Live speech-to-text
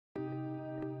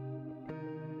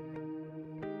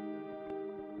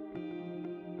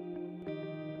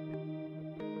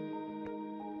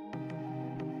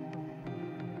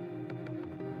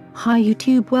Hi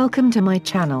YouTube, welcome to my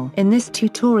channel. In this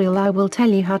tutorial I will tell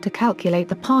you how to calculate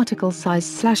the particle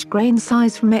size / grain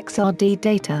size from XRD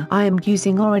data. I am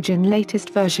using Origin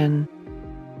latest version.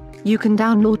 You can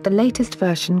download the latest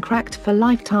version cracked for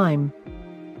lifetime.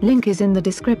 Link is in the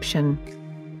description.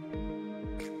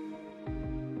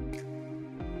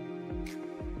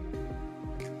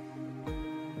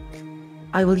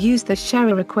 I will use the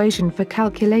Scherer equation for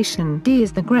calculation. D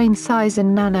is the grain size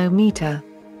in nanometer.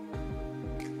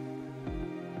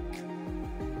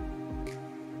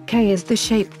 K is the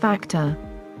shape factor.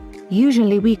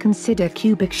 Usually we consider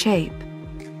cubic shape,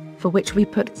 for which we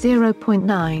put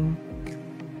 0.9.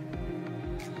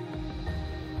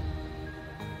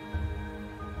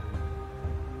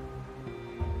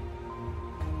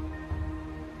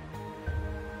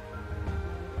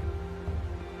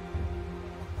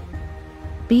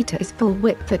 Beta is full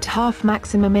width at half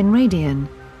maximum in radian.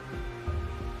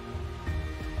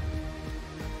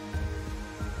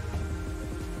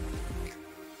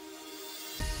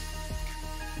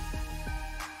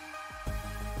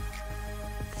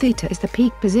 Theta is the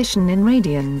peak position in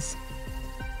radians.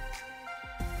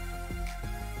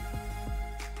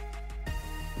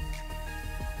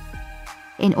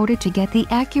 In order to get the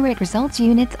accurate results,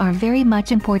 units are very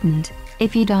much important.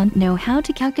 If you don't know how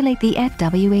to calculate the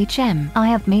FWHM, I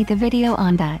have made the video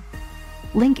on that.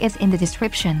 Link is in the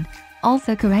description.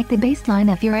 Also correct the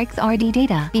baseline of your XRD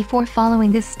data before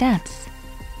following the steps.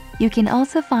 You can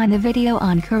also find the video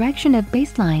on correction of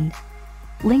baseline.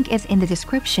 Link is in the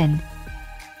description.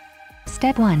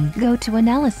 Step 1. Go to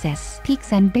Analysis,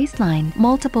 Peaks and Baseline,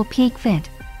 Multiple Peak Fit.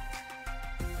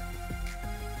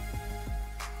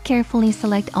 Carefully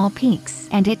select all peaks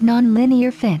and hit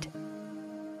non-linear fit.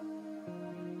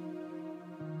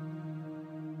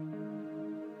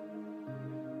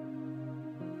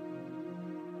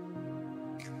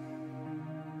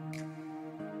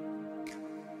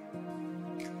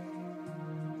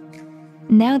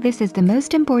 Now this is the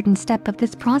most important step of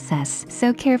this process,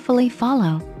 so carefully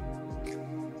follow.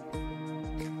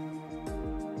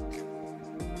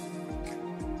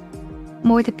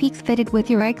 More the peaks fitted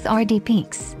with your XRD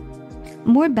peaks,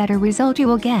 more better result you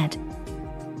will get.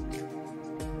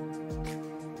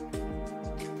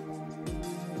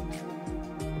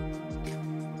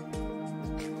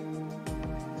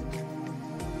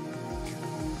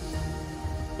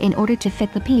 In order to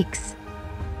fit the peaks,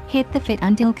 hit the Fit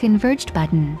Until Converged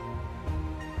button.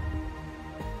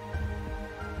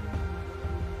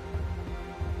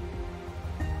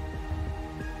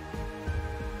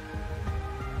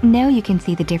 Now you can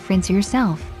see the difference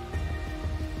yourself.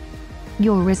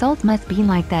 Your result must be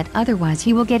like that, otherwise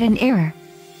you will get an error.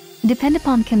 Depend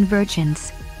upon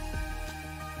convergence.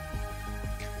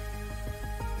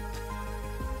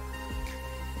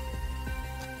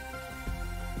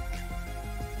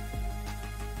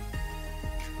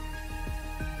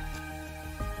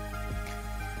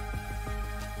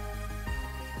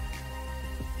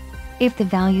 If the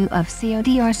value of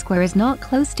CODR² is not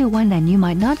close to 1, then you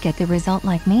might not get the result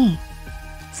like me.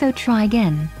 So try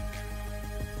again.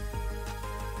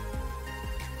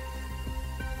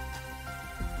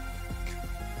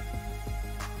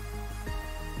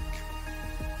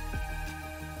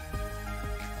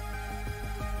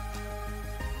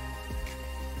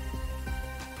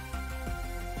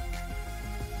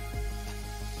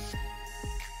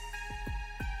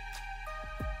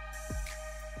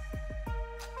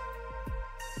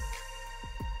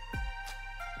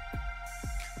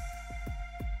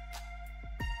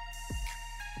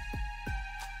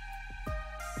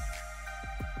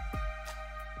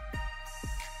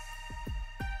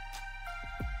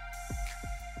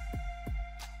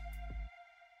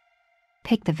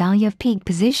 Pick the value of peak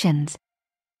positions,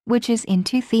 which is in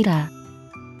 2 theta.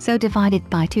 So divide it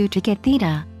by 2 to get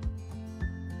theta.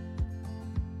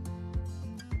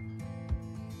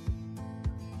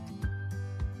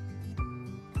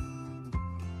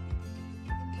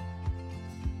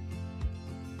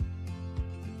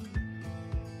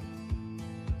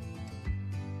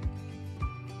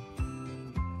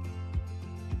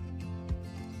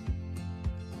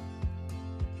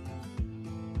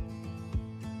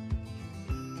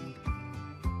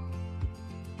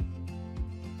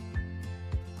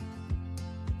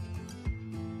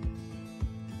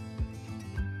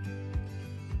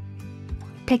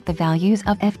 Pick the values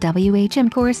of FWHM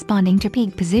corresponding to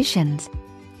peak positions.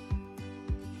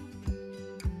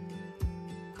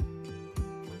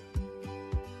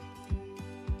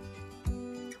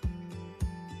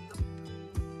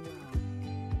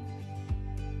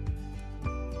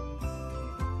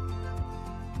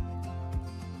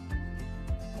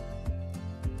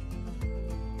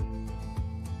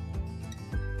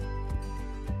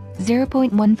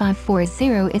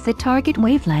 0.1540 is the target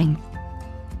wavelength.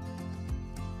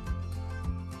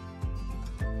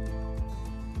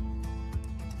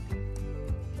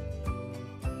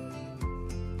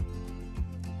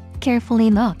 Carefully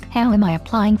look. How am I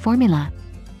applying formula?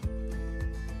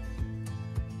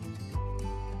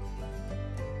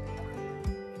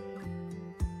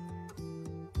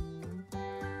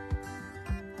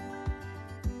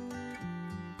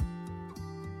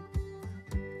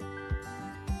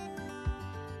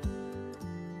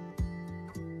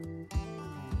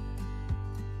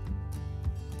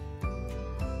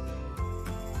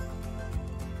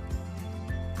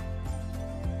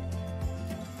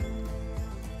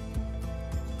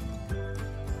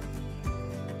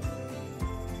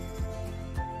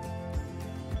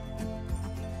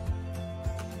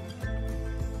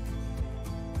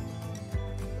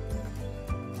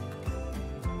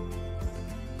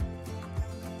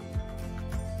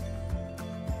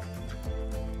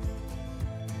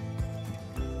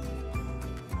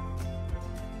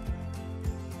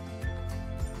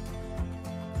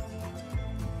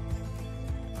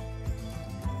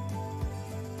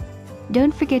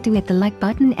 Don't forget to hit the like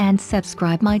button and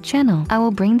subscribe my channel. I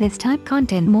will bring this type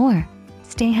content more.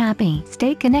 Stay happy,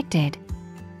 stay connected.